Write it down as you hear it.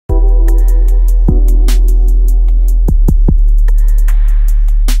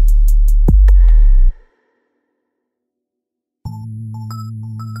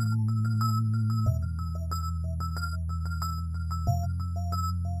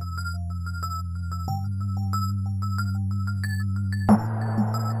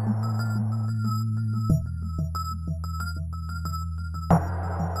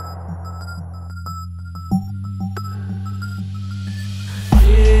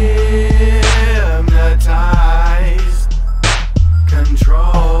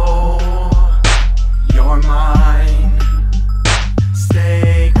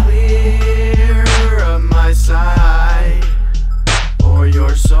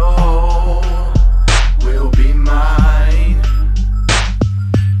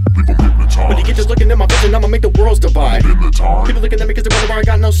make the worlds divide. People looking at me cause they wonder why I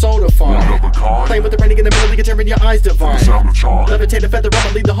got no soul to find. Playing with the branding in the middle, you can turn your eyes divine. Levitate a feather,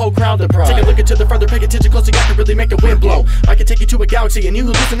 I'ma leave the whole crowd deprived. Take a look into the further, pay attention closely, I can really make the wind blow. I can take you to a galaxy and you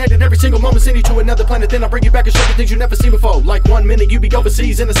hallucinated every single moment, send you to another planet. Then I'll bring you back and show you things you never seen before. Like 1 minute you be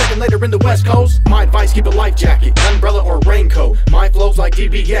overseas and a second later in the West Coast. My advice, keep a life jacket, umbrella or raincoat. My flow's like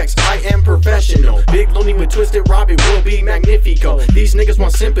DBX, I am professional. Big Loony with Twistid, Robbie will be magnifico. These niggas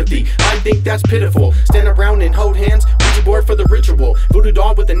want sympathy, I think that's pitiful. Stand around and hold hands, Ouija board for the ritual. Voodoo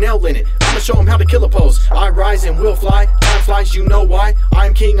doll with a nail in it, I'ma show them how to kill a pose. I rise and will fly, time flies, you know why.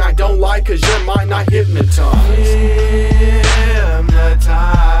 I'm king, I don't lie, cause your mind not hypnotized.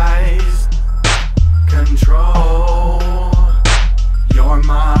 Hypnotized, control your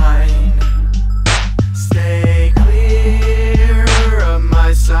mind. Stay clear of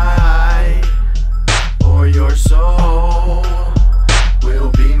my sight, or your soul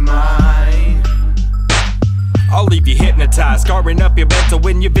will be mine. I'll leave you hypnotized, scarring up your mental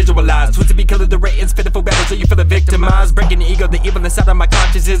when you visualize. Twistid be killing the ratings, pitiful battles, so you feel victimized. Breaking the ego, the evil inside of my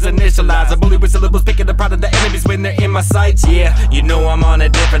conscience is initialized. I bully with syllables, picking the pride of the enemies when they're in my sights. Yeah, you know I'm on a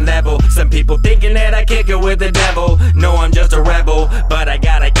different level. Some people thinking that I kick it with the devil. No, I'm just a rebel, but I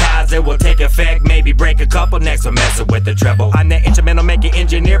got a cause that will take effect. Maybe break a couple necks or messing with the treble. I'm that instrumental making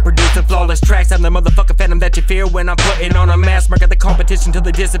engineer, producing flawless tracks. I'm the motherfucking phantom that you fear when I'm putting on a mask. Mark at the competition till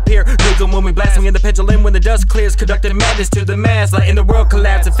they disappear. Nuke when we blasting in the pendulum when the dust clears. Conducting madness to the mass, letting the world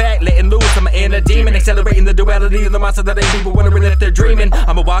collapse. In fact, letting loose, I'm an inner demon. Accelerating the duality of the monster that ain't people wondering if they're dreaming.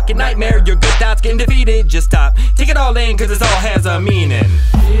 I'm a walking nightmare, your good thoughts getting defeated. Just stop, take it all in, cause this all has a meaning.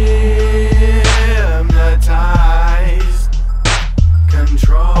 Hypnotized,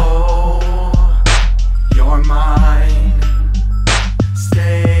 control your mind.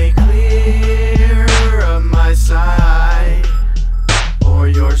 Stay clear of my sight, or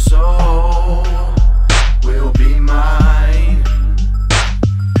your soul will be mine.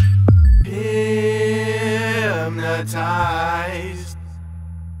 Hypnotized,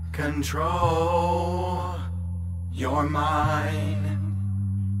 control your mind.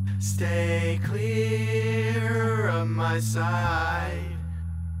 Stay clear of my sight,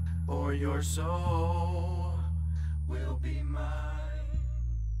 or your soul will be mine.